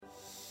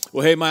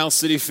Well, hey, Miles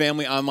City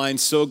Family Online,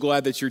 so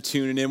glad that you're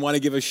tuning in. Want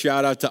to give a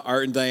shout out to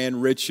Art and Diane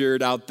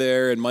Richard out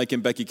there and Mike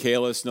and Becky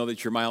Kalis. Know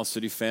that your Miles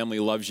City family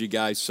loves you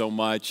guys so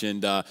much.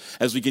 And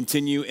as we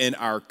continue in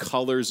our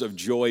Colors of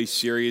Joy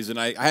series, and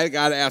I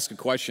got to ask a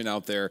question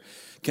out there.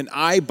 Can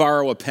I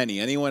borrow a penny?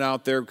 Anyone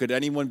out there? Could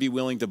anyone be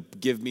willing to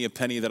give me a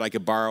penny that I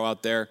could borrow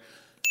out there?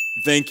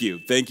 Thank you.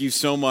 Thank you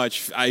so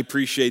much. I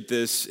appreciate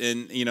this.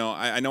 And, you know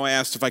I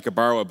asked if I could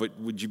borrow it, but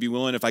would you be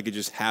willing if I could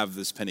just have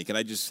this penny? Can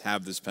I just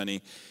have this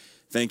penny?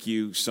 Thank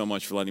you so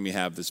much for letting me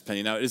have this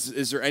penny. Now,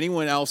 is there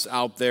anyone else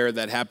out there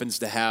that happens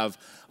to have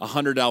a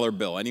 $100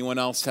 bill? Anyone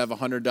else have a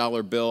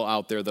 $100 bill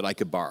out there that I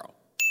could borrow?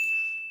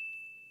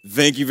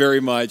 Thank you very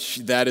much.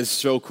 That is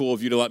so cool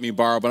of you to let me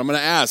borrow. But I'm going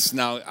to ask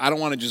now. I don't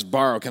want to just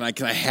borrow. Can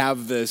I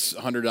have this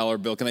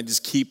 $100 bill? Can I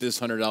just keep this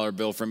 $100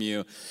 bill from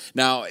you?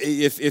 Now,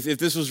 if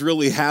this was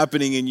really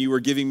happening and you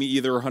were giving me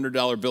either a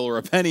 $100 bill or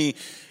a penny,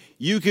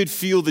 you could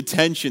feel the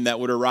tension that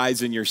would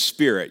arise in your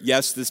spirit.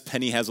 Yes, this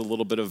penny has a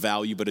little bit of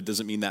value, but it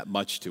doesn't mean that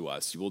much to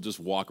us. We'll just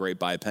walk right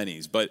by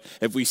pennies. But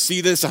if we see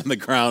this on the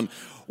ground,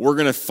 we're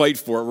going to fight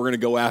for it. We're going to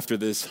go after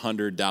this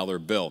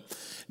 $100 bill.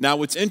 Now,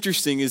 what's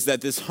interesting is that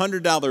this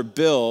 $100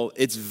 bill,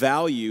 its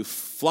value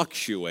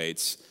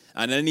fluctuates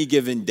on any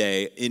given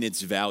day in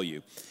its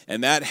value.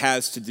 And that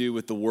has to do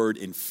with the word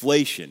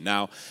inflation.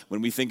 Now,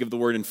 when we think of the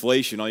word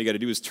inflation, all you got to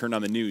do is turn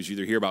on the news. You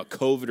either hear about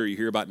COVID or you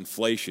hear about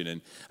inflation.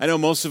 And I know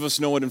most of us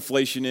know what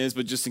inflation is,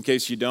 but just in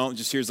case you don't,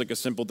 just here's like a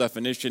simple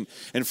definition.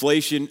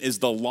 Inflation is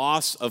the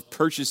loss of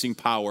purchasing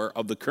power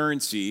of the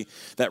currency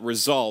that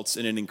results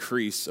in an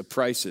increase of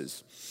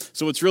prices.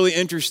 So what's really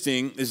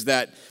interesting is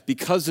that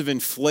because of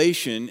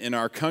inflation in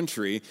our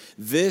country,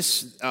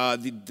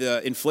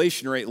 the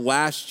inflation rate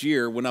last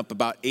year went up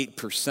about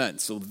 8%.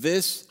 So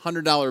this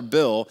 $100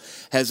 bill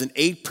has an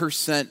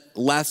 8%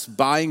 less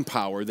buying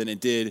power than it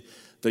did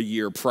the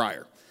year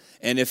prior.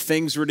 And if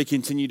things were to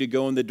continue to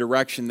go in the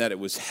direction that it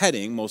was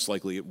heading, most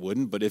likely it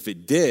wouldn't, but if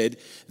it did,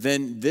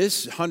 then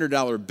this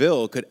 $100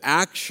 bill could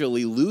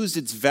actually lose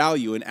its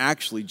value and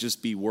actually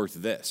just be worth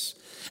this.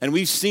 And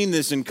we've seen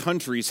this in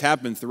countries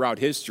happen throughout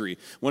history.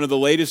 One of the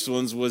latest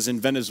ones was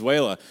in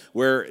Venezuela,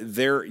 where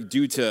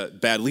due to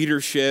bad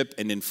leadership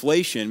and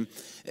inflation,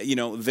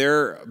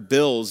 their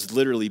bills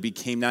literally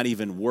became not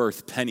even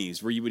worth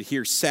pennies, where you would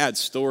hear sad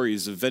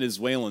stories of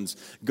Venezuelans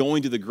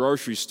going to the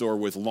grocery store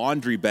with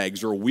laundry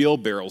bags or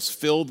wheelbarrows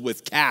filled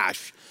with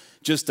cash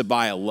just to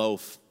buy a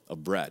loaf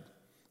of bread.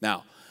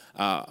 Now,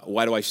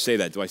 why do I say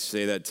that? Do I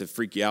say that to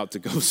freak you out to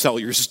go sell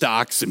your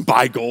stocks and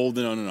buy gold?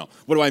 No.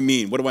 What do I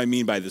mean? What do I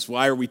mean by this?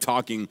 Why are we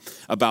talking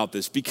about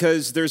this?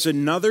 Because there's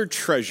another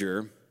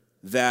treasure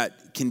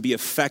that can be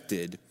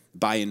affected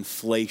by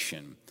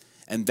inflation,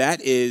 and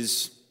that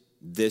is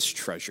this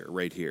treasure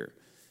right here.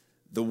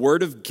 The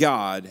Word of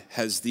God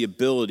has the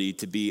ability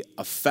to be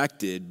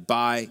affected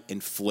by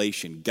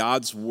inflation.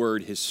 God's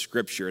Word, His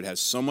Scripture, it has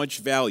so much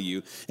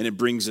value and it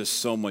brings us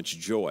so much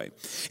joy.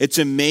 It's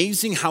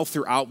amazing how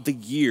throughout the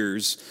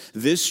years,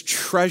 this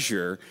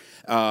treasure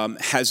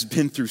has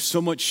been through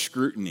so much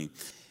scrutiny.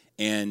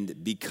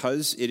 And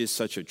because it is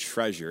such a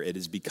treasure, it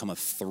has become a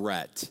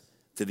threat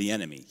to the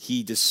enemy.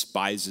 He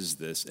despises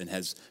this and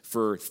has,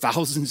 for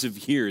thousands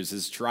of years,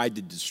 has tried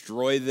to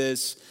destroy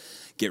this,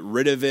 get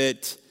rid of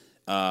it,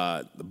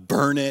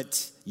 burn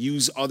it,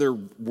 use other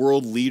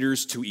world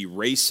leaders to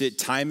erase it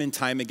time and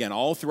time again,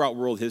 all throughout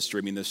world history.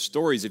 I mean, the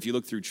stories, if you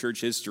look through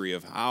church history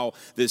of how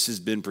this has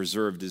been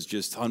preserved is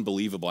just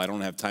unbelievable. I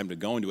don't have time to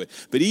go into it.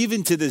 But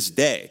even to this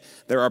day,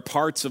 there are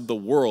parts of the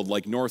world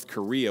like North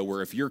Korea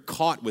where if you're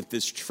caught with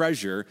this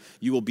treasure,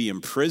 you will be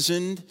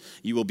imprisoned,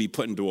 you will be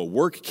put into a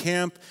work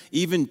camp,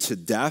 even to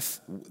death.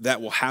 That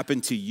will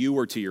happen to you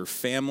or to your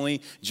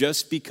family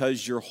just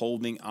because you're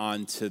holding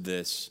on to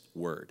this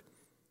word.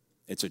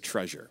 It's a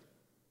treasure.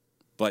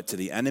 But to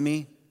the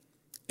enemy,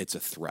 it's a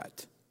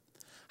threat.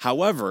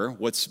 However,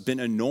 what's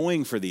been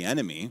annoying for the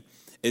enemy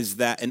is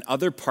that in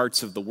other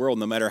parts of the world,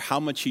 no matter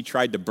how much he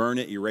tried to burn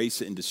it, erase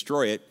it, and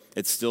destroy it,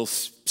 it still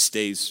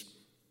stays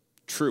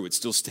true. It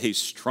still stays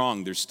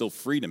strong. There's still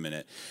freedom in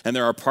it. And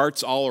there are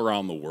parts all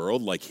around the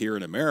world, like here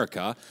in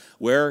America,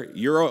 where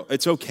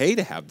it's okay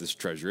to have this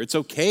treasure. It's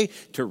okay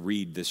to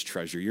read this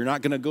treasure. You're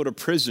not going to go to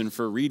prison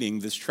for reading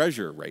this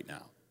treasure right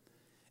now.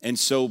 And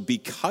so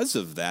because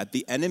of that,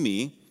 the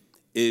enemy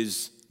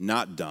is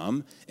not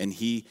dumb, and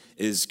he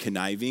is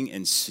conniving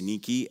and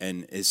sneaky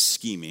and is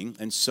scheming.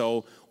 And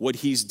so what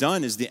he's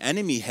done is the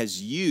enemy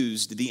has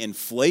used the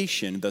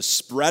inflation, the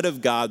spread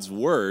of God's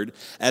word,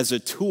 as a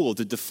tool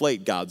to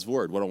deflate God's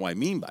word. What do I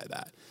mean by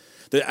that?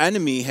 The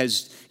enemy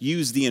has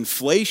used the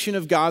inflation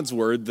of God's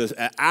word,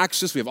 the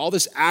access, we have all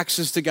this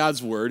access to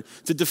God's word,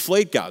 to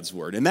deflate God's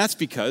word. And that's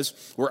because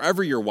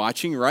wherever you're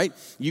watching, right,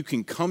 you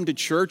can come to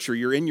church or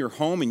you're in your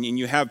home and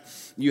you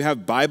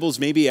have Bibles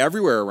maybe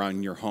everywhere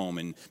around your home.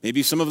 And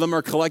maybe some of them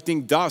are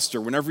collecting dust, or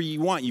whenever you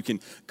want, you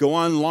can go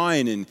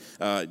online and,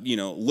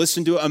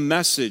 listen to a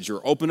message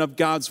or open up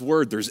God's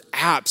word. There's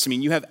apps. I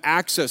mean, you have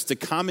access to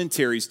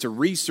commentaries, to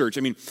research.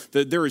 I mean,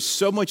 there is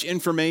so much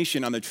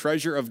information on the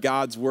treasure of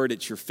God's word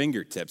at your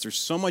fingertips. There's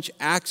so much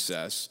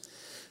access.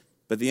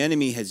 But the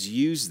enemy has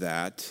used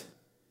that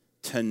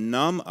to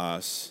numb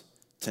us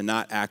to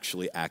not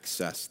actually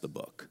access the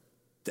book,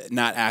 to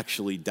not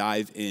actually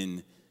dive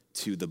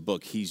into the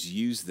book. He's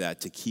used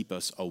that to keep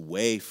us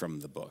away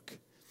from the book.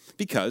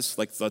 Because,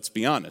 let's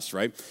be honest,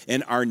 right?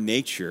 In our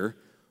nature,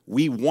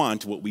 we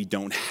want what we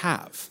don't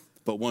have.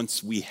 But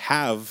once we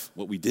have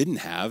what we didn't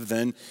have,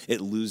 then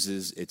it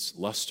loses its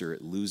luster,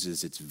 it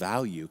loses its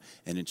value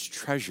and its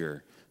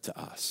treasure to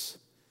us.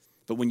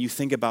 But when you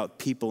think about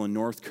people in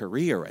North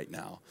Korea right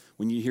now,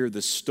 when you hear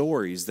the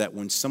stories that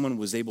when someone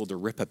was able to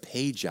rip a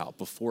page out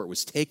before it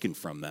was taken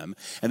from them,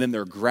 and then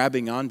they're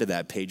grabbing onto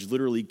that page,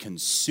 literally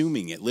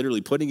consuming it, literally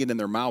putting it in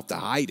their mouth to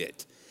hide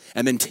it,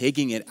 and then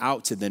taking it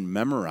out to then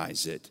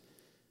memorize it,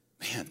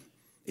 man,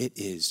 it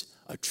is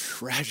a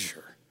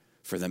treasure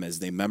for them as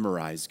they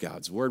memorize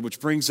God's word, which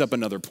brings up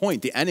another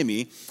point. The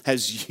enemy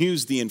has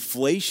used the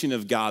inflation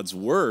of God's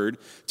word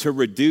to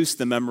reduce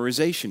the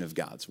memorization of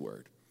God's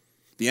word.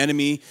 The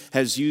enemy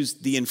has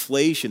used the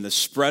inflation, the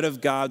spread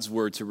of God's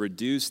word to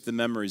reduce the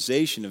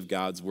memorization of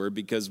God's word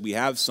because we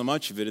have so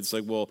much of it. It's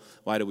like, well,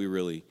 why do we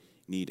really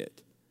need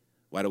it?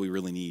 Why do we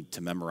really need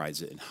to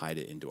memorize it and hide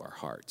it into our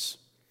hearts?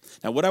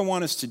 Now, what I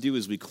want us to do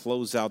as we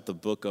close out the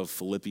book of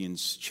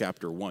Philippians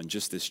chapter 1,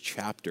 just this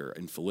chapter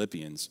in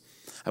Philippians,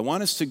 I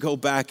want us to go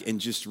back and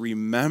just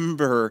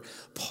remember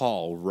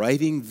Paul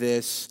writing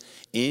this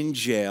in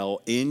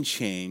jail, in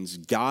chains.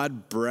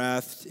 God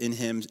breathed in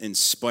him,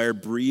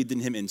 breathed in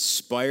him,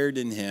 inspired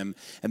in him.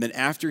 And then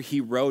after he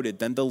wrote it,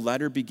 then the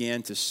letter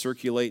began to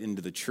circulate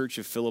into the church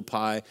of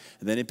Philippi,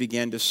 and then it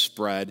began to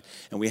spread.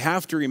 And we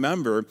have to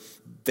remember,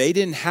 they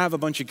didn't have a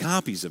bunch of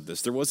copies of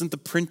this. There wasn't the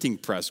printing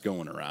press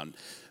going around.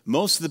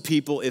 Most of the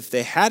people, if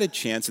they had a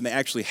chance and they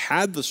actually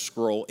had the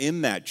scroll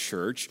in that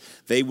church,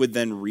 they would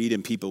then read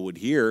and people would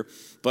hear.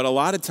 But a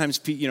lot of times,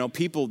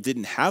 people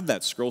didn't have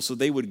that scroll, so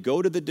they would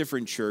go to the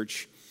different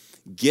church,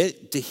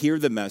 get to hear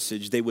the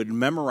message, they would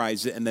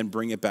memorize it, and then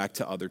bring it back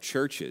to other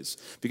churches.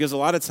 Because a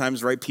lot of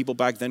times, right, people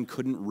back then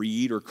couldn't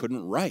read or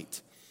couldn't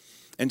write.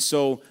 And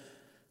so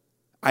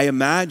I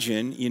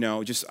imagine,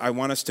 I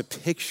want us to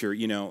picture,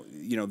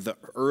 the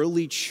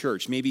early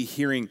church, maybe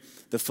hearing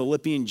the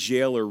Philippian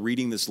jailer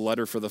reading this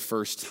letter for the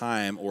first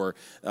time, or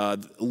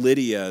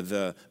Lydia,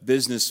 the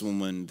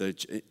businesswoman,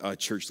 the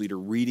church leader,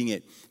 reading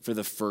it for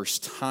the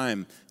first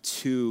time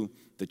to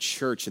the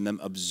church and them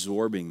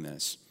absorbing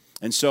this.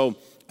 And so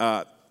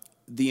I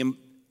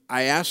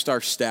asked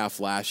our staff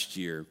last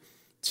year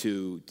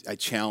I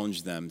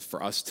challenged them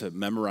for us to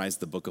memorize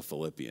the book of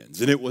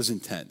Philippians, and it was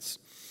intense.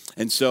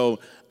 And so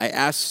I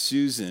asked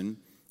Susan,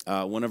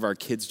 one of our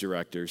kids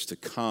directors, to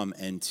come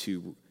and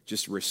to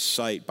just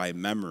recite by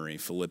memory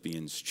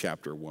Philippians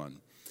chapter 1.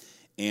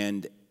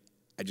 And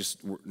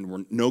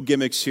we're no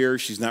gimmicks here.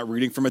 She's not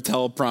reading from a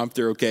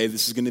teleprompter, okay?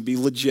 This is going to be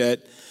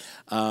legit.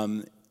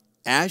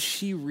 As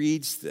she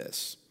reads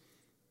this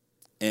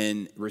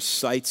and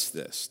recites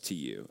this to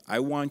you, I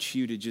want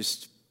you to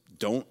just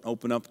don't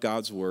open up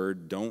God's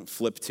word. Don't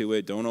flip to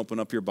it. Don't open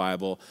up your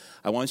Bible.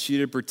 I want you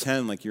to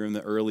pretend like you're in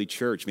the early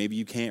church. Maybe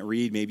you can't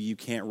read. Maybe you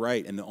can't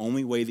write. And the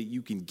only way that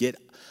you can get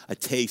a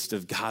taste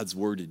of God's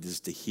word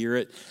is to hear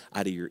it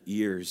out of your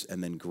ears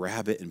and then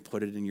grab it and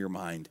put it in your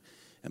mind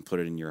and put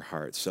it in your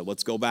heart. So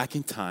let's go back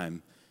in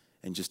time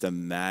and just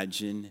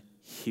imagine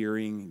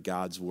hearing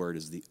God's word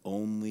as the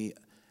only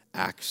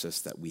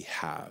access that we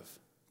have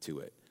to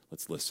it.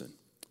 Let's listen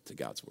to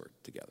God's word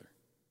together.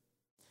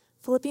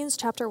 Philippians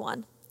chapter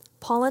 1.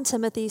 Paul and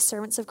Timothy,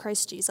 servants of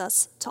Christ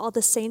Jesus, to all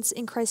the saints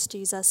in Christ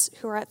Jesus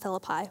who are at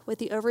Philippi, with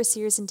the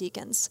overseers and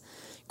deacons.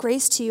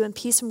 Grace to you and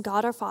peace from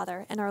God our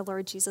Father and our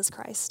Lord Jesus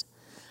Christ.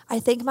 I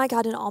thank my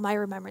God in all my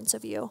remembrance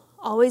of you,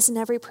 always in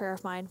every prayer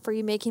of mine, for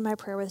you making my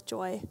prayer with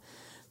joy,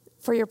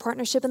 for your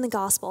partnership in the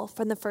gospel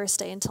from the first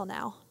day until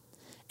now.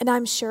 And I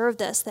am sure of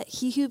this, that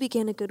he who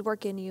began a good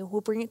work in you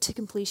will bring it to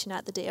completion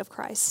at the day of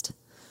Christ.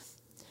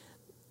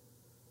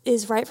 It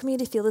is right for me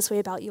to feel this way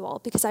about you all,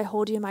 because I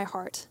hold you in my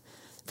heart.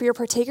 For you're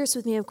partakers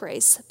with me of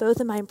grace, both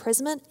in my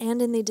imprisonment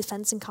and in the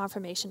defense and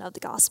confirmation of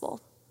the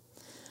gospel.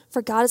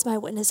 For God is my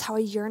witness how I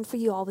yearn for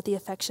you all with the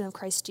affection of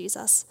Christ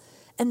Jesus.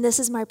 And this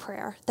is my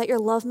prayer, that your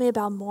love may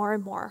abound more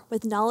and more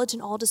with knowledge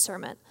and all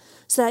discernment,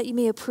 so that you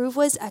may approve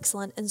what is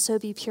excellent and so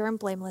be pure and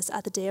blameless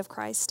at the day of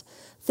Christ,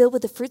 filled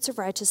with the fruits of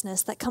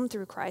righteousness that come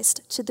through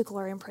Christ, to the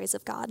glory and praise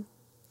of God.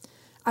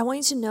 I want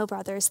you to know,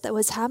 brothers, that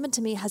what has happened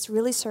to me has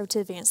really served to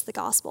advance the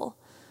gospel,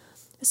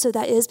 so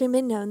that it has been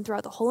made known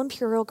throughout the whole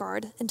imperial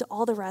guard and to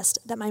all the rest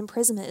that my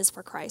imprisonment is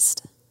for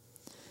Christ.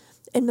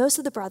 And most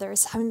of the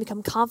brothers, having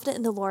become confident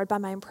in the Lord by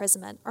my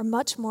imprisonment, are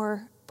much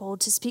more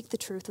bold to speak the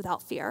truth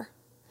without fear.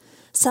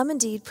 Some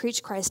indeed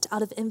preach Christ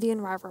out of envy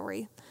and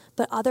rivalry,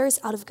 but others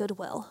out of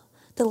goodwill.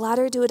 The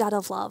latter do it out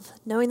of love,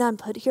 knowing that I am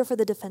put here for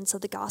the defense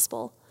of the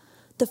gospel.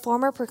 The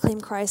former proclaim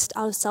Christ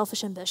out of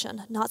selfish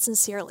ambition, not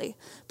sincerely,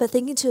 but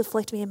thinking to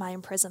afflict me in my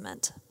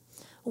imprisonment.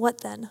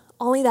 What then?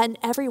 Only that in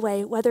every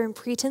way, whether in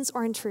pretense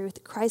or in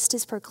truth, Christ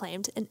is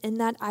proclaimed, and in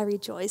that I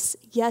rejoice.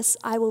 Yes,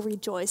 I will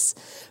rejoice,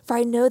 for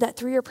I know that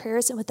through your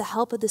prayers and with the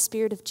help of the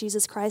Spirit of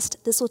Jesus Christ,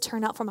 this will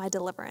turn out for my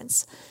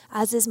deliverance,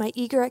 as is my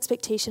eager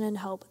expectation and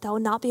hope that I will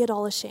not be at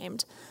all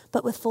ashamed,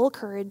 but with full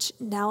courage,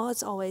 now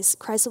as always,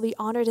 Christ will be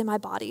honored in my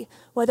body,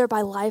 whether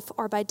by life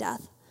or by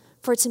death.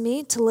 For to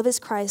me, to live is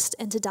Christ,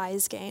 and to die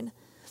is gain.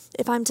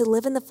 If I am to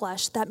live in the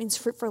flesh, that means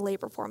fruitful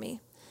labor for me.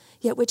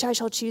 Yet which I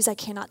shall choose I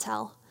cannot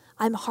tell.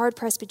 I am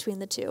hard-pressed between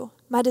the two.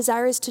 My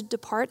desire is to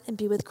depart and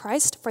be with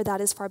Christ, for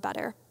that is far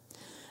better.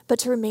 But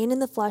to remain in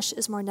the flesh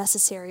is more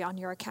necessary on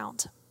your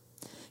account.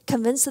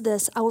 Convinced of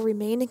this, I will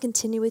remain and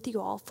continue with you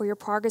all for your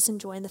progress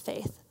and joy in the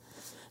faith,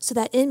 so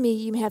that in me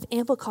you may have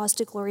ample cause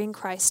to glory in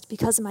Christ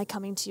because of my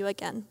coming to you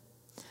again.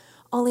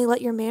 Only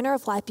let your manner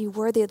of life be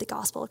worthy of the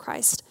gospel of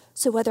Christ,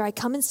 so whether I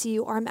come and see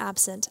you or am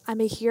absent, I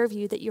may hear of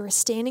you that you are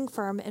standing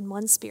firm in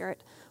one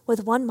spirit,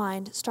 with one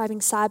mind,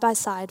 striving side by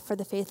side for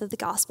the faith of the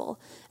gospel,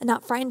 and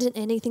not frightened in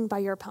anything by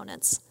your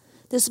opponents.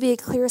 This will be a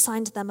clear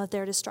sign to them of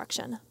their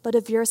destruction, but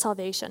of your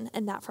salvation,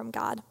 and that from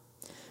God.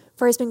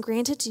 For it has been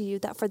granted to you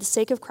that for the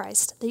sake of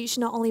Christ, that you should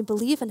not only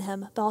believe in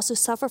him, but also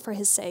suffer for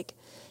his sake,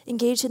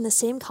 engaged in the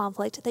same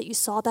conflict that you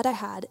saw that I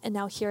had, and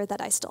now hear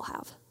that I still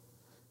have.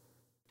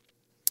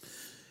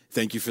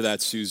 Thank you for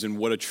that, Susan.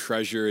 What a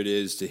treasure it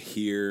is to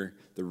hear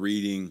the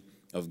reading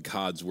of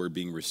God's word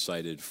being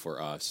recited for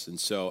us. And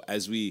so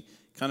as we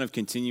kind of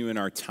continue in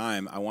our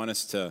time, I want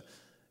us to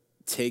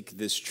take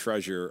this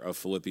treasure of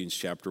Philippians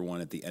chapter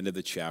 1 at the end of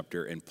the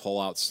chapter and pull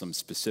out some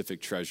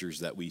specific treasures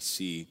that we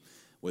see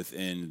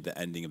within the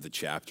ending of the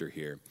chapter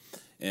here.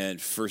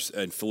 And first,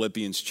 in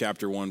Philippians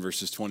chapter 1,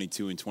 verses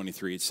 22 and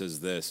 23, it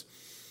says this: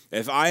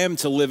 "If I am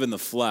to live in the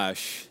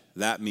flesh,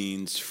 that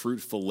means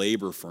fruitful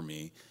labor for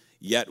me,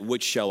 yet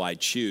which shall I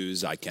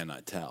choose, I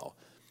cannot tell.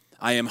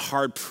 I am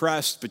hard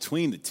pressed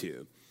between the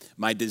two.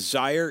 My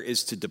desire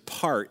is to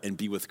depart and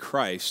be with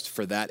Christ,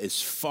 for that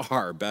is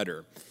far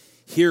better."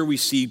 Here we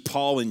see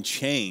Paul in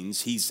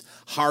chains. He's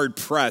hard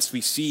pressed.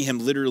 We see him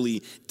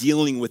literally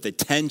dealing with the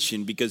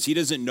tension because he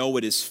doesn't know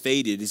what his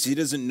fate is. He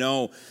doesn't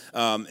know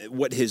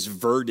what his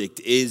verdict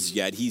is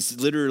yet. He's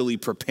literally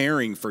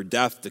preparing for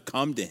death to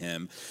come to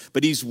him.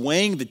 But he's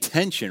weighing the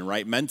tension,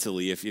 right,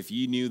 mentally. If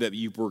you knew that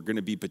you were going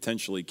to be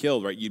potentially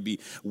killed, right, you'd be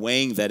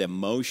weighing that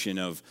emotion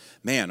of,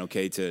 man,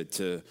 okay,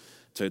 to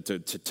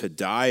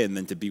die and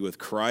then to be with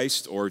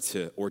Christ or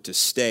to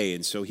stay.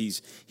 And so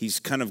he's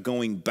kind of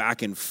going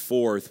back and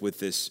forth with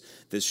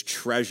this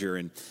treasure.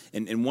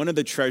 And one of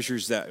the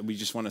treasures that we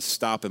just want to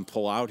stop and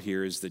pull out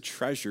here is the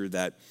treasure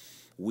that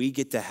we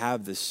get to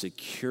have the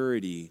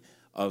security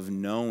of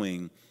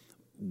knowing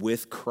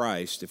with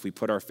Christ, if we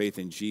put our faith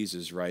in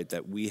Jesus, right,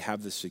 that we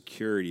have the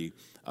security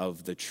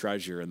of the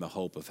treasure and the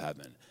hope of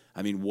heaven.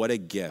 I mean, what a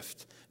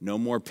gift. No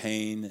more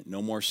pain,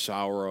 no more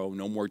sorrow,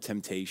 no more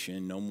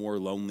temptation, no more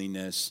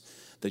loneliness.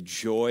 The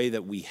joy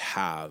that we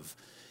have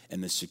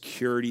and the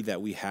security that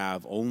we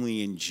have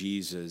only in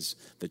Jesus,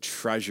 the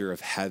treasure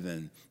of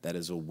heaven that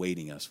is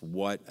awaiting us.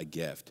 What a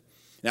gift.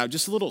 Now,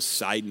 just a little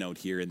side note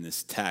here in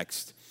this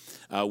text.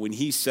 When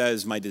he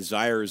says, "My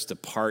desire is to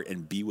depart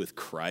and be with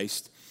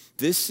Christ,"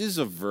 this is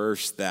a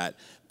verse that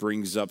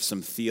brings up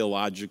some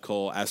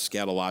theological,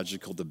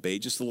 eschatological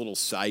debate. Just a little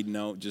side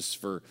note, just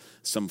for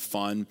some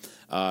fun.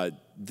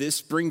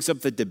 This brings up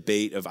the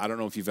debate of, I don't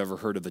know if you've ever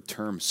heard of the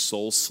term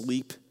soul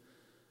sleep.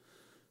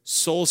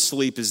 Soul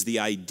sleep is the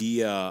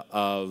idea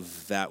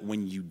of that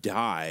when you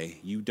die,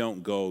 you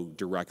don't go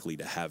directly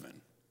to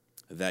heaven.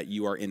 That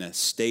you are in a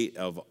state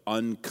of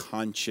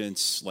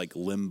unconscious, like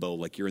limbo,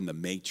 like you're in the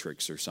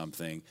Matrix or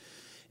something,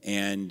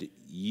 and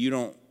you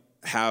don't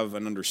have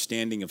an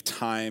understanding of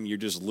time. You're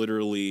just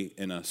literally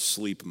in a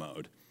sleep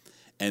mode.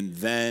 And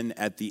then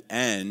at the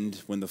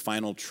end, when the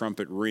final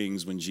trumpet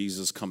rings, when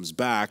Jesus comes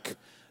back,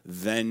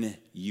 then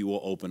you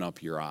will open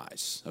up your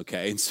eyes,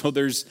 okay? And so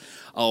there's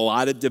a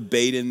lot of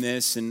debate in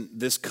this, and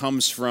this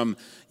comes from,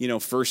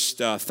 1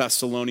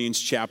 Thessalonians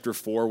chapter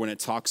 4, when it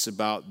talks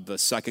about the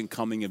second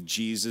coming of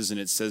Jesus, and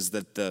it says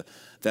that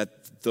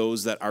that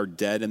those that are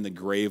dead in the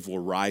grave will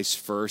rise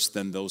first,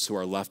 then those who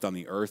are left on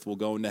the earth will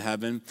go into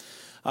heaven.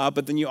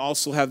 But then you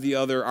also have the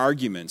other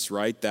arguments,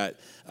 right? That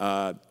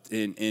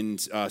in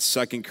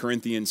 2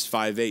 Corinthians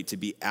 5:8, to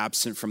be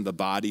absent from the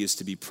body is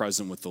to be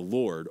present with the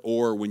Lord.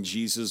 Or when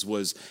Jesus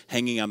was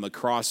hanging on the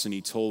cross and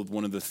he told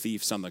one of the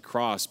thieves on the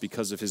cross,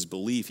 because of his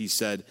belief, he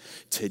said,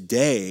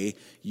 "Today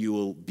you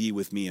will be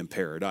with me in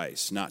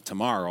paradise." Not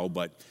tomorrow,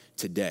 but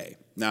today.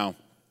 Now,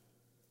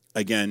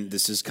 again,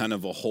 this is kind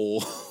of a whole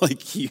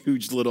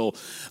huge little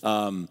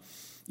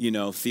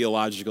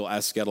theological,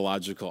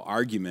 eschatological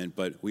argument,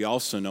 but we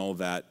also know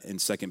that in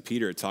 2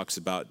 Peter it talks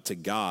about, to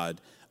God,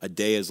 a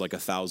day is like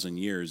 1,000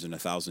 years, and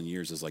 1,000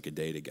 years is like a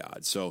day to God.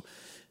 So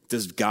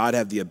does God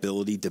have the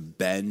ability to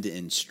bend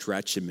and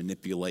stretch and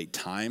manipulate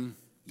time?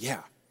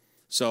 Yeah.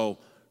 So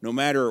no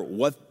matter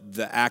what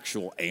the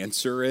actual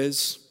answer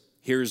is,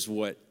 here's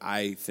what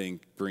I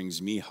think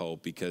brings me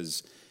hope,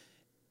 because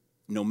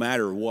no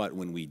matter what,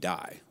 when we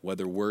die,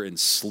 whether we're in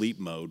sleep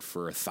mode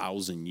for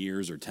 1,000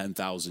 years or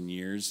 10,000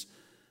 years,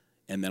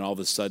 and then all of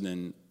a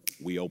sudden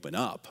we open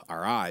up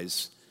our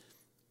eyes,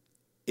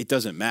 it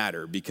doesn't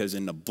matter, because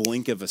in the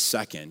blink of a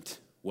second,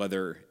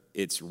 whether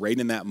it's right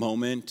in that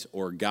moment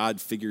or God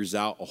figures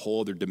out a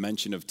whole other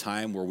dimension of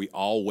time where we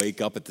all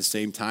wake up at the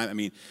same time. I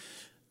mean,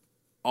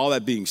 all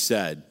that being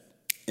said,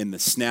 in the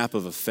snap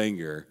of a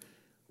finger,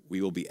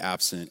 we will be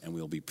absent and we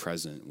will be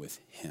present with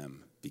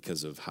him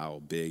because of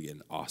how big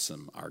and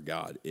awesome our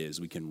God is.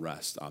 We can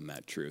rest on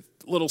that truth.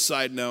 Little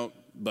side note,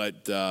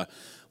 but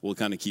we'll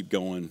kind of keep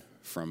going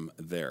from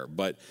there.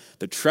 But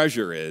the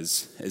treasure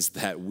is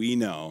that we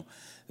know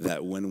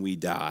that when we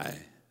die,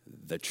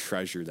 the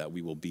treasure that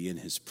we will be in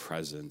his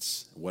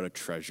presence, what a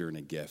treasure and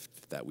a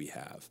gift that we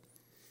have.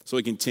 So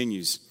it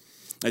continues.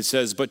 It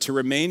says, but to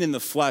remain in the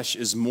flesh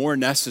is more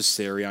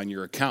necessary on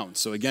your account.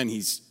 So again,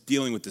 he's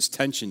dealing with this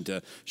tension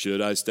to,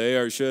 should I stay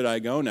or should I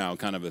go now,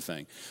 kind of a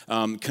thing.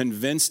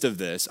 Convinced of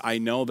this, I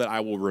know that I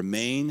will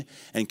remain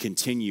and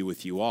continue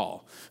with you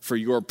all for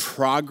your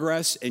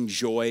progress and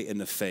joy in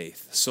the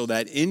faith, so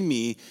that in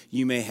me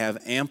you may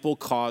have ample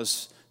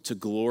cause to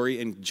glory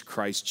in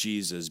Christ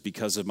Jesus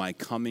because of my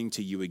coming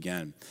to you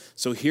again.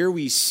 So here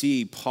we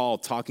see Paul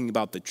talking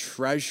about the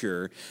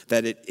treasure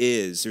that it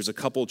is. There's a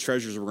couple of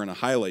treasures we're going to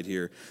highlight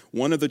here.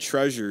 One of the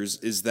treasures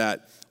is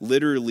that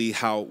literally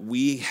how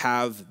we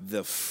have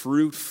the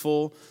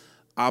fruitful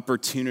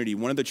opportunity.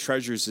 One of the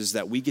treasures is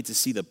that we get to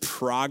see the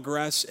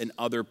progress in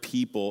other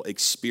people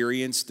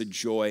experience the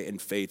joy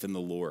and faith in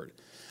the Lord.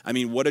 I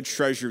mean, what a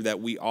treasure that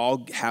we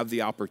all have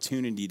the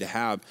opportunity to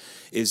have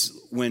is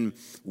when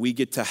we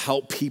get to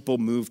help people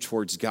move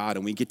towards God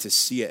and we get to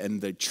see it and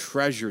the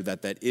treasure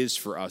that is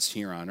for us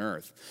here on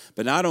earth.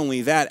 But not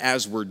only that,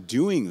 as we're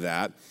doing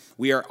that,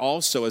 we are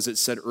also, as it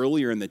said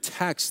earlier in the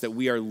text, that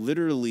we are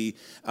literally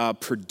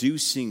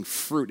producing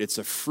fruit. It's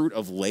a fruit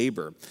of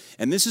labor.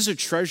 And this is a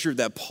treasure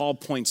that Paul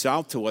points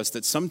out to us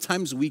that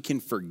sometimes we can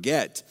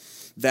forget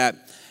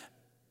that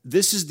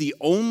this is the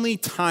only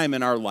time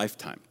in our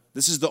lifetime.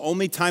 This is the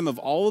only time of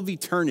all of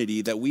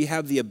eternity that we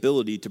have the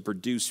ability to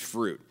produce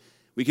fruit.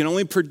 We can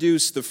only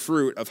produce the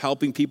fruit of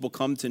helping people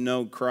come to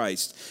know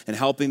Christ and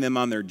helping them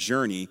on their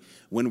journey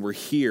when we're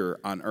here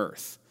on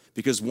earth.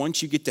 Because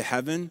once you get to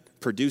heaven,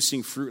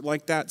 producing fruit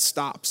like that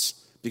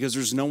stops because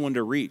there's no one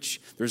to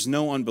reach. There's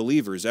no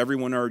unbelievers.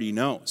 Everyone already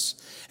knows.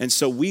 And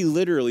so we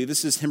literally,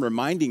 this is him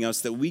reminding us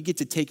that we get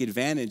to take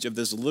advantage of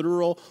this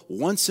literal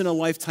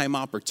once-in-a-lifetime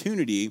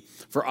opportunity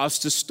for us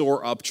to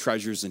store up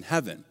treasures in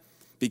heaven,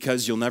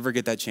 because you'll never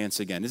get that chance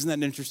again. Isn't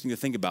that interesting to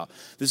think about?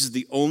 This is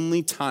the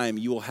only time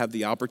you will have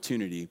the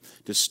opportunity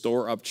to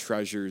store up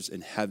treasures in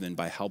heaven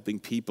by helping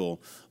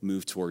people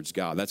move towards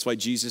God. That's why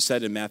Jesus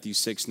said in Matthew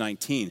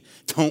 6:19,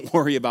 don't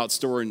worry about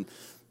storing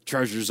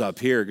treasures up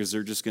here because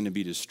they're just going to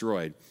be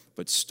destroyed,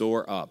 but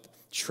store up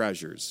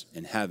treasures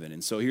in heaven.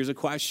 And so here's a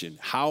question.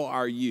 How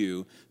are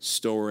you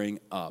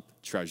storing up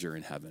treasure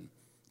in heaven?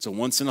 It's a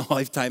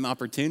once-in-a-lifetime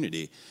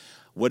opportunity.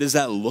 What does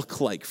that look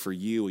like for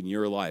you in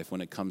your life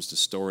when it comes to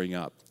storing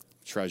up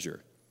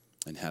treasure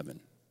in heaven?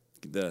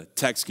 The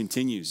text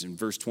continues in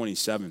verse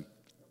 27.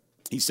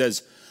 He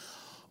says,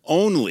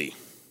 only,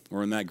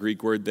 or in that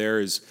Greek word there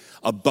is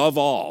above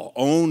all,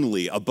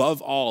 only,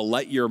 above all,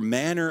 let your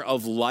manner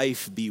of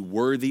life be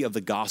worthy of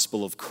the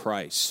gospel of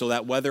Christ, so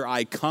that whether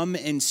I come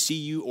and see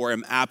you or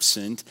am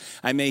absent,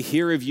 I may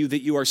hear of you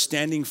that you are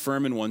standing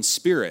firm in one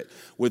spirit,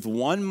 with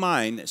one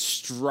mind,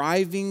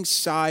 striving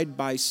side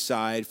by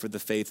side for the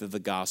faith of the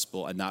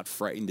gospel and not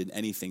frightened in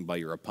anything by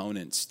your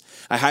opponents.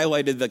 I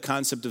highlighted the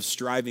concept of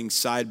striving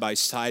side by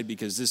side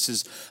because this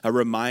is a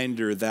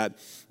reminder that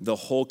the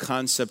whole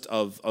concept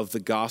of the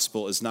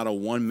gospel is not a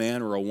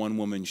one-man or a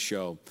one-woman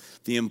show.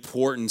 The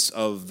importance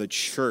of the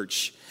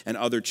church and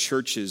other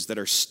churches that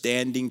are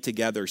standing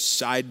together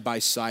side by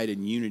side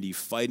in unity,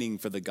 fighting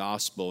for the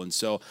gospel. And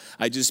so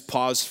I just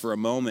paused for a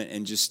moment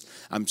and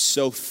I'm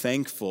so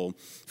thankful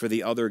for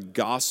the other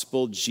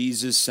gospel,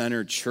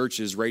 Jesus-centered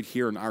churches right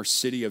here in our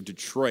city of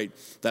Detroit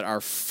that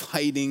are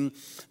fighting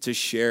to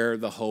share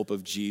the hope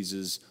of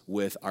Jesus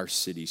with our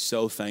city.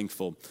 So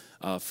thankful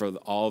for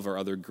all of our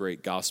other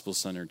great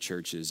gospel-centered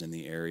churches in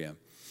the area.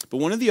 But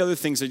one of the other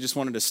things I just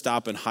wanted to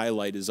stop and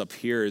highlight is up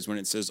here is when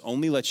it says,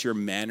 only let your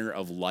manner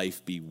of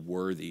life be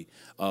worthy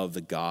of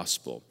the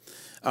gospel.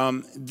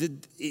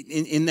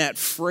 In that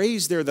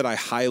phrase there that I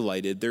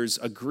highlighted, there's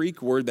a Greek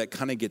word that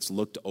kind of gets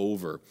looked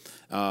over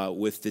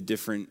with the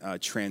different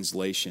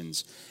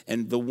translations.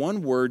 And the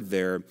one word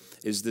there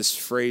is this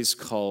phrase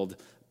called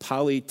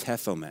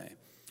politethome.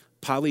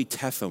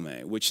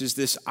 Politethome, which is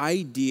this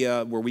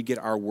idea where we get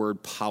our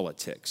word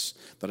politics.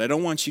 But I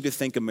don't want you to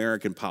think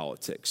American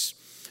politics.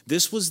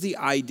 This was the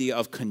idea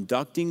of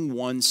conducting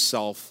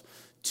oneself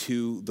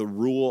to the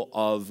rule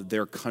of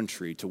their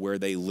country, to where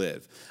they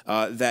live,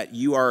 that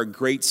you are a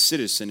great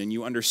citizen and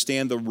you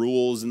understand the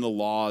rules and the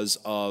laws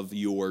of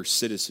your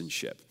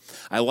citizenship.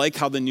 I like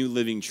how the New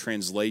Living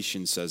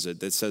Translation says it,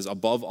 that says,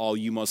 above all,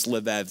 you must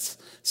live as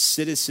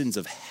citizens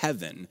of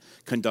heaven,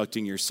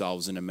 conducting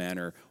yourselves in a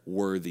manner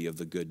worthy of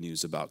the good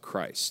news about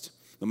Christ.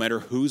 No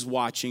matter who's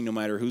watching, no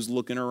matter who's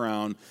looking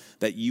around,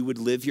 that you would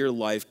live your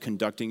life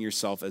conducting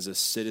yourself as a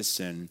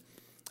citizen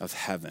of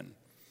heaven.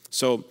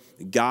 So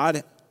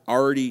God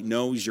already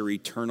knows your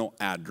eternal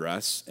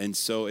address, and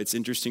so it's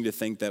interesting to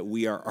think that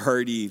we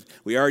already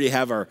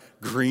have our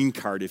green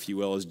card, if you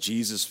will, as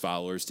Jesus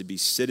followers, to be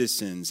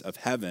citizens of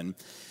heaven.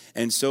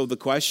 And so the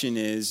question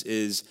is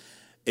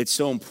it's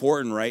so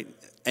important, right?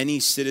 Any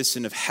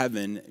citizen of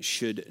heaven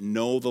should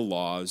know the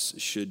laws,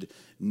 should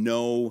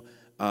know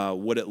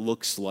what it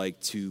looks like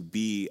to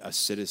be a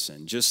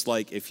citizen. Just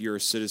like if you're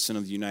a citizen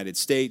of the United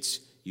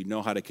States, you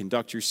know how to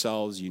conduct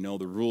yourselves, you know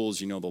the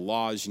rules, you know the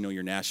laws, you know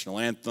your national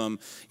anthem,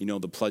 you know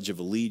the Pledge of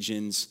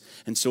Allegiance.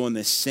 And so in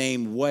the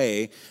same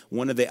way,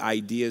 one of the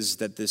ideas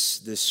that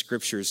this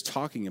scripture is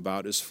talking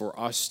about is for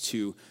us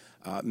to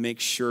make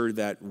sure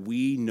that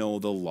we know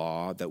the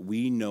law, that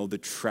we know the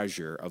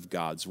treasure of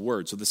God's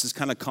word. So this is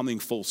kind of coming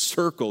full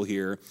circle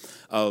here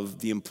of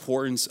the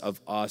importance of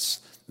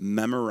us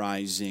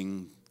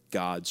memorizing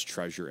God's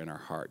treasure in our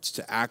hearts,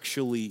 to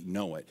actually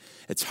know it.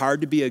 It's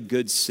hard to be a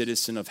good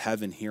citizen of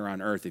heaven here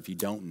on earth if you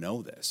don't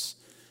know this.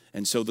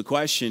 And so the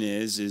question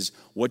is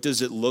what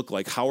does it look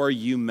like? How are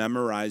you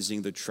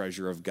memorizing the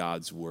treasure of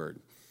God's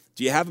word?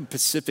 Do you have a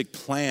specific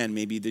plan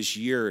maybe this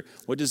year?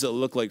 What does it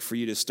look like for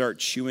you to start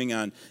chewing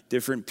on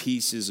different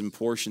pieces and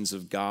portions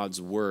of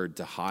God's word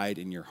to hide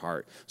in your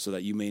heart so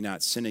that you may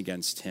not sin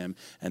against him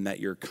and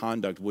that your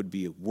conduct would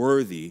be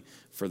worthy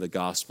for the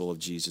gospel of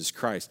Jesus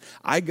Christ?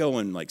 I go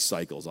in like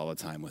cycles all the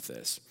time with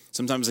this.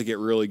 Sometimes I get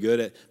really good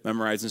at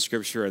memorizing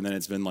scripture, and then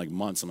it's been like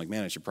months. I'm like,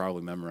 man, I should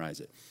probably memorize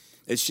it.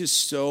 It's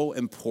just so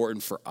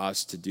important for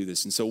us to do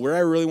this. And so what I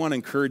really want to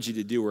encourage you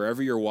to do,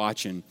 wherever you're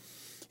watching,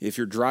 if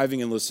you're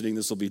driving and listening,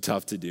 this will be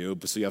tough to do,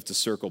 so you have to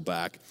circle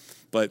back.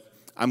 But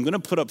I'm going to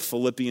put up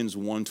Philippians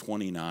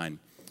 1:29.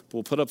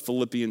 We'll put up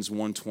Philippians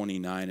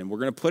 1:29, and we're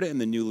going to put it in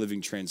the New Living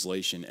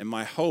Translation. And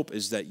my hope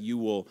is that you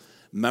will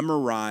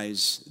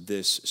memorize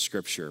this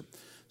scripture.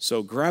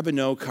 So grab a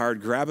note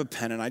card, grab a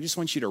pen, and I just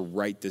want you to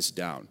write this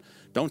down.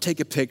 Don't take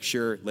a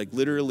picture. Like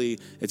literally,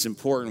 it's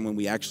important when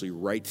we actually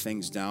write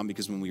things down,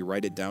 because when we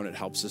write it down, it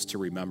helps us to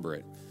remember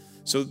it.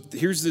 So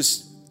here's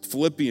this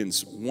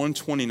Philippians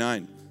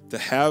 1:29. To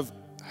have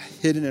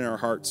hidden in our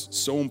hearts,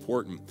 so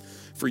important.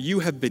 For you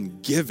have been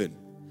given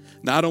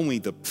not only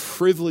the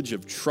privilege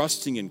of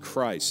trusting in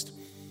Christ,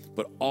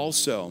 but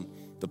also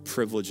the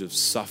privilege of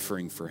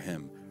suffering for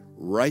him.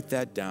 Write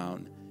that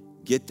down,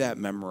 get that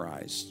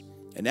memorized.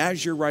 And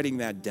as you're writing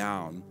that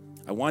down,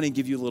 I want to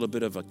give you a little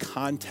bit of a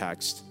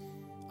context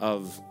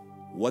of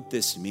what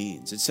this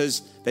means. It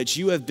says that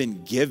you have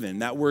been given.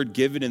 That word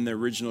given in the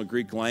original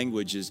Greek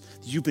language is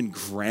you've been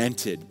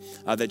granted,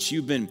 that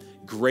you've been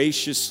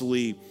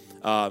graciously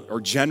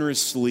or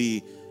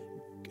generously,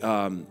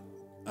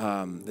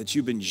 that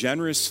you've been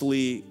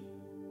generously,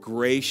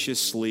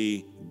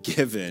 graciously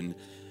given,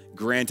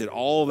 granted,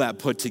 all of that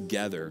put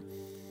together,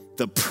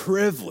 the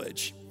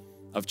privilege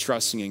of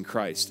trusting in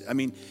Christ. I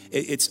mean,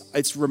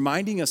 it's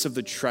reminding us of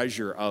the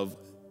treasure of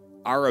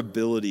our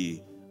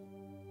ability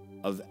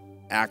of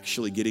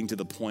actually getting to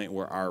the point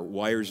where our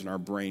wires in our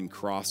brain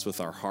cross with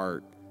our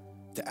heart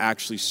to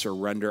actually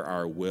surrender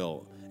our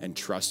will and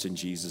trust in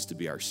Jesus to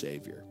be our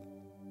Savior.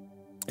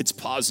 It's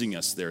pausing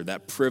us there,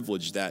 that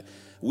privilege that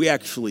we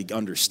actually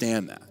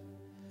understand that.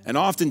 And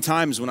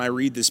oftentimes when I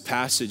read this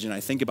passage and I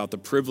think about the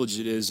privilege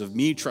it is of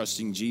me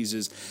trusting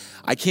Jesus,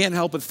 I can't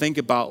help but think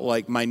about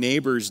like my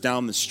neighbors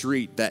down the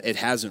street that it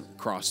hasn't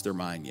crossed their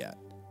mind yet.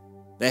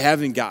 They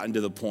haven't gotten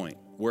to the point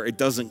where it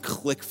doesn't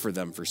click for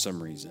them for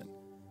some reason.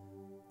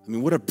 I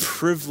mean, what a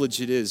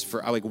privilege it is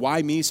for, like,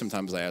 why me?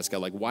 Sometimes I ask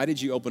God, like, why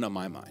did you open up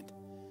my mind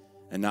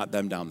and not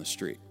them down the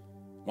street?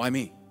 Why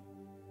me?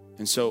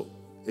 And so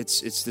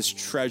it's this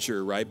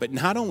treasure, right? But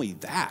not only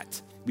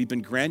that, we've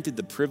been granted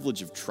the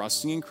privilege of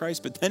trusting in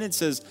Christ, but then it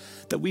says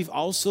that we've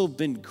also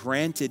been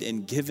granted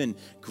and given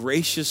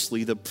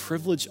graciously the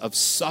privilege of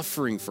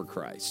suffering for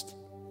Christ.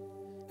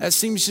 That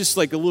seems just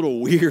like a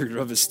little weird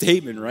of a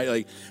statement, right?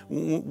 Like,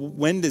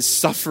 when is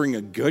suffering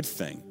a good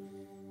thing?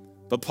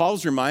 But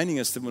Paul's reminding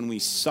us that when we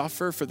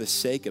suffer for the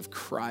sake of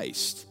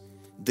Christ,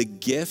 the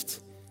gift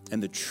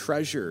and the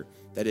treasure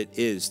that it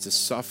is to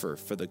suffer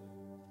for the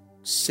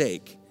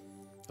sake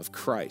of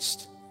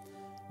Christ.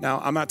 Now,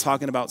 I'm not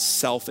talking about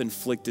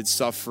self-inflicted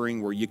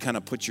suffering where you kind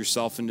of put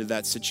yourself into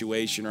that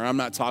situation, or I'm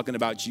not talking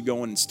about you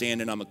going and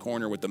standing on the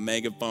corner with a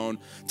megaphone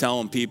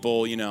telling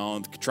people,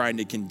 trying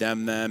to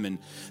condemn them, and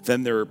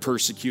then they're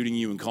persecuting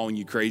you and calling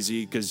you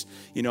crazy because,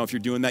 if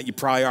you're doing that, you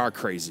probably are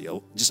crazy,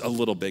 just a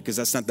little bit, because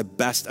that's not the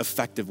best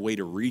effective way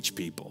to reach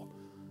people.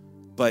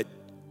 But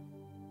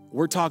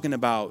we're talking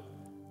about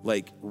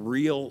like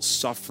real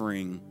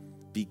suffering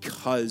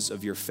because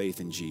of your faith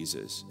in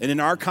Jesus. And in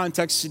our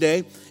context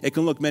today, it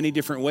can look many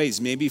different ways.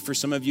 Maybe for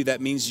some of you,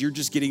 that means you're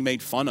just getting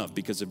made fun of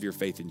because of your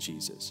faith in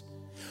Jesus.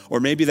 Or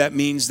maybe that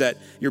means that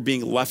you're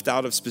being left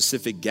out of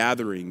specific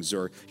gatherings,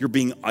 or you're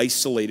being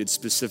isolated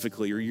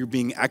specifically, or you're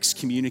being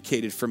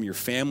excommunicated from your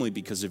family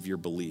because of your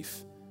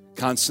belief.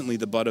 Constantly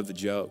the butt of the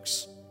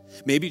jokes.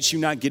 Maybe it's you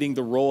not getting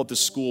the role at the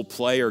school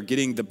play or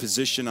getting the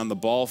position on the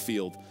ball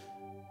field,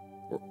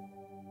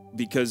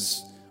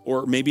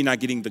 or maybe not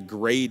getting the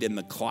grade in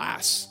the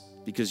class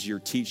because your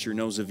teacher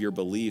knows of your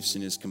beliefs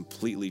and is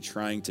completely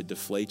trying to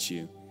deflate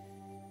you.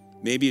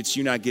 Maybe it's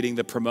you not getting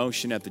the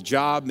promotion at the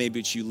job. Maybe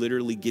it's you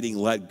literally getting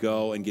let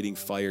go and getting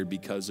fired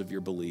because of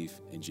your belief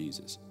in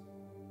Jesus.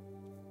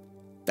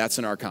 That's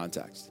in our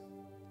context.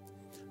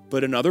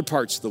 But in other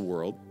parts of the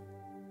world,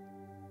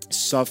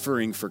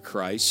 suffering for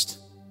Christ,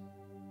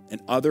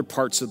 and other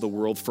parts of the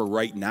world for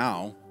right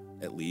now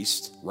at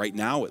least,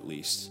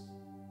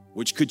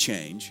 which could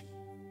change.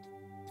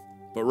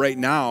 But right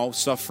now,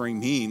 suffering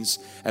means,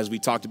 as we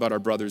talked about our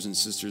brothers and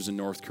sisters in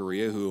North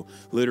Korea who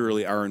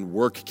literally are in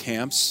work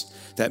camps,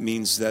 that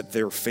means that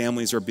their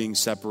families are being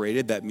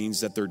separated. That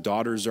means that their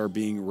daughters are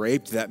being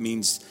raped. That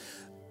means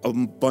a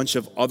bunch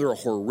of other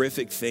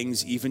horrific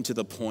things, even to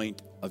the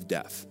point of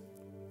death.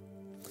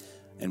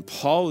 And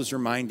Paul is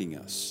reminding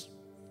us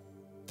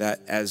that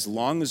as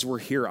long as we're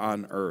here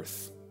on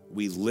earth,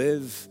 we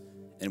live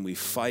and we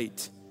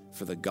fight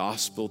for the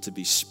gospel to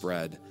be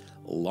spread,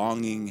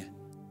 longing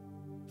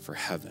for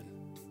heaven.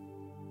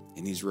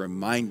 And he's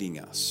reminding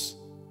us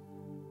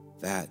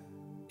that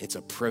it's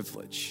a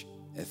privilege,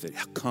 if it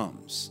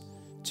comes,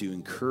 to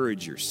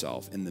encourage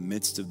yourself in the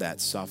midst of that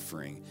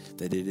suffering,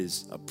 that it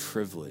is a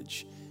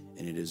privilege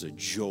and it is a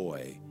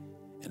joy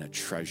and a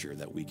treasure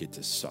that we get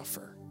to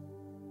suffer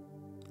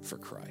for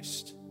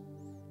Christ.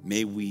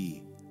 May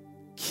we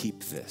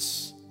keep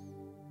this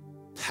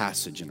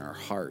passage in our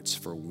hearts,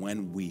 for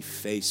when we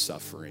face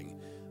suffering,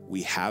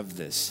 we have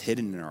this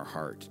hidden in our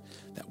heart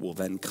that will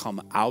then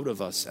come out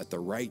of us at the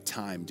right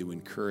time to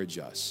encourage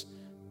us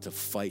to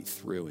fight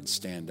through and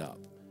stand up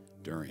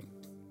during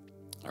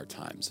our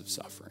times of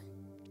suffering.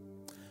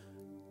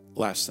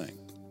 Last thing,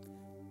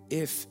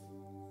 if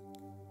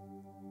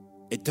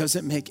it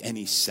doesn't make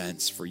any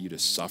sense for you to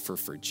suffer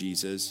for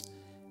Jesus,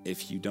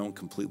 if you don't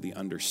completely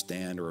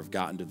understand or have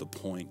gotten to the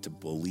point to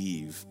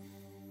believe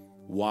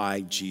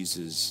why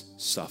Jesus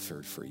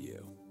suffered for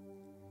you.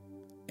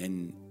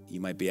 And you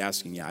might be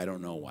asking, I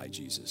don't know why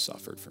Jesus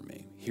suffered for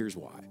me. Here's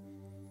why.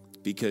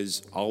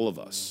 Because all of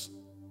us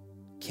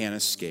can't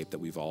escape that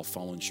we've all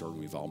fallen short and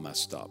we've all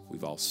messed up.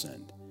 We've all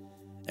sinned.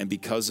 And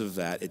because of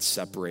that, it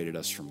separated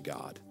us from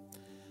God.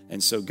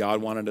 And so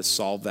God wanted to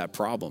solve that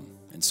problem.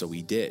 And so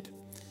he did.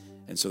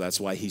 And so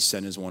that's why he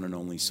sent his one and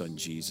only son,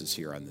 Jesus,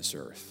 here on this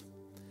earth.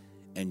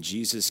 And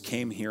Jesus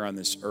came here on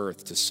this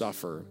earth to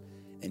suffer,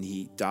 and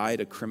he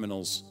died a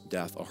criminal's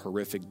death, a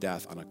horrific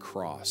death on a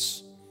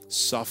cross,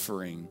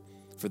 suffering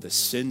for the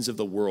sins of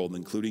the world,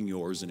 including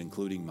yours and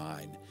including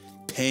mine,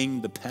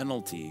 paying the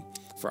penalty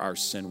for our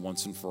sin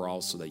once and for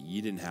all so that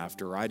you didn't have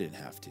to or I didn't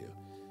have to.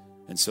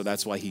 And so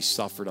that's why he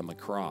suffered on the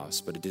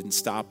cross, but it didn't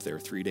stop there.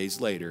 3 days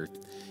later,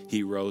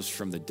 he rose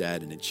from the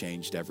dead, and it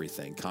changed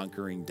everything,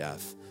 conquering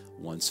death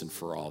once and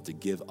for all to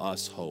give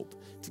us hope,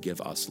 to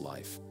give us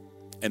life.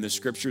 And the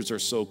scriptures are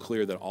so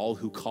clear that all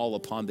who call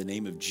upon the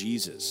name of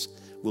Jesus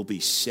will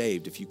be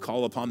saved. If you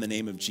call upon the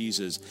name of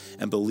Jesus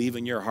and believe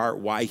in your heart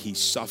why he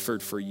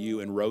suffered for you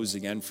and rose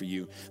again for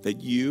you,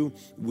 that you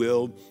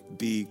will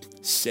be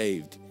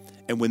saved.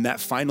 And when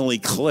that finally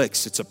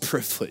clicks, it's a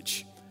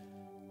privilege.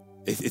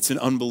 It's an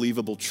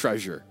unbelievable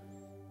treasure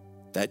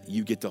that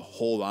you get to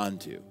hold on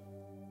to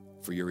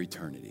for your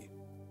eternity.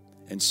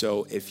 And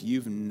so if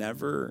you've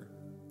never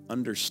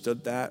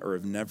understood that or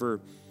have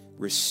never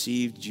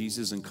received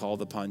Jesus and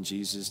called upon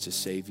Jesus to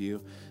save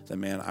you, then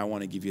man, I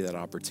want to give you that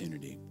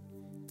opportunity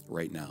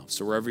right now.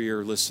 So wherever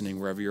you're listening,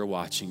 wherever you're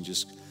watching,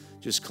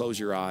 just close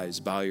your eyes,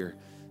 bow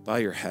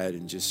your head,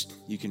 and just,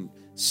 you can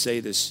say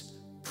this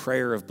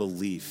prayer of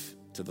belief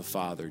to the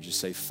Father. Just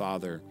say,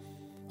 Father,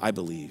 I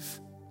believe.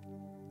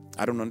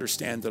 I don't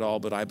understand it all,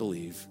 but I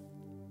believe.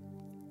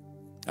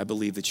 I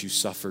believe that you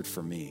suffered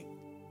for me,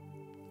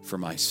 for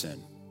my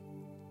sin.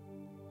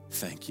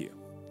 Thank you.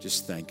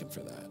 Just thank him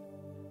for that.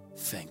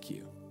 Thank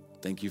you.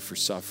 Thank you for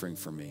suffering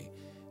for me.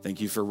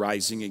 Thank you for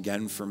rising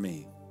again for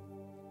me.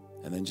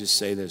 And then just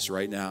say this,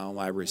 right now,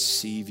 I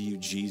receive you,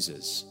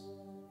 Jesus,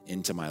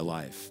 into my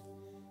life.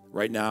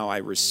 Right now, I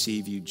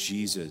receive you,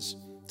 Jesus,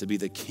 to be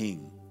the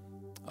King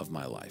of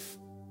my life.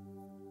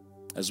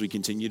 As we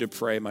continue to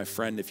pray, my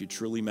friend, if you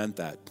truly meant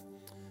that,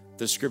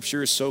 the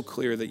scripture is so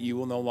clear that you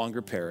will no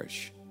longer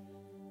perish,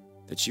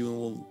 that you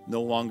will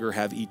no longer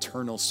have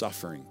eternal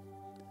suffering,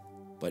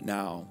 but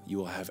now you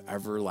will have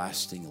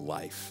everlasting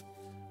life,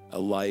 a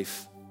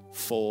life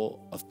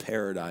full of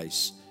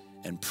paradise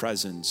and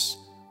presence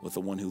with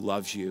the one who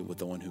loves you, with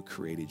the one who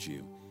created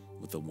you,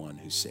 with the one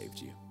who saved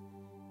you.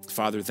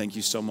 Father, thank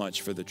you so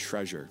much for the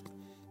treasure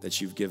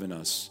that you've given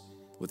us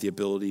with the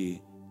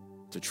ability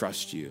to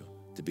trust you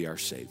to be our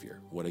Savior.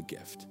 What a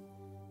gift.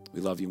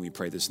 We love you and we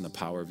pray this in the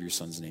power of your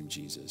son's name,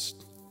 Jesus.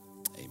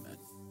 Amen.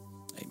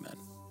 Amen.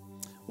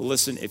 Well,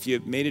 listen, if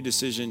you made a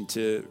decision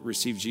to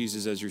receive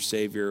Jesus as your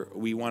Savior,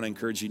 we want to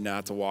encourage you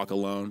not to walk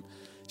alone.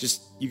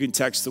 You can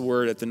text the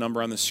word at the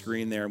number on the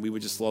screen there, and we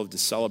would just love to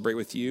celebrate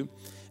with you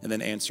and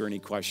then answer any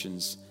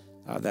questions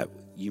that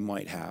you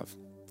might have.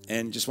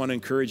 And just want to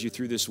encourage you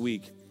through this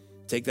week,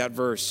 take that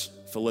verse,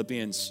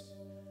 Philippians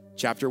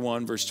chapter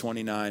 1, verse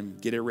 29,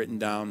 get it written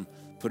down,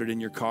 put it in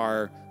your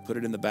car, put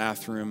it in the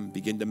bathroom,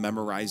 begin to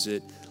memorize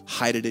it,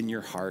 hide it in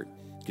your heart,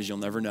 because you'll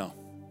never know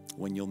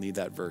when you'll need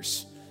that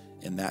verse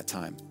in that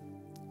time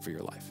for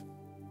your life.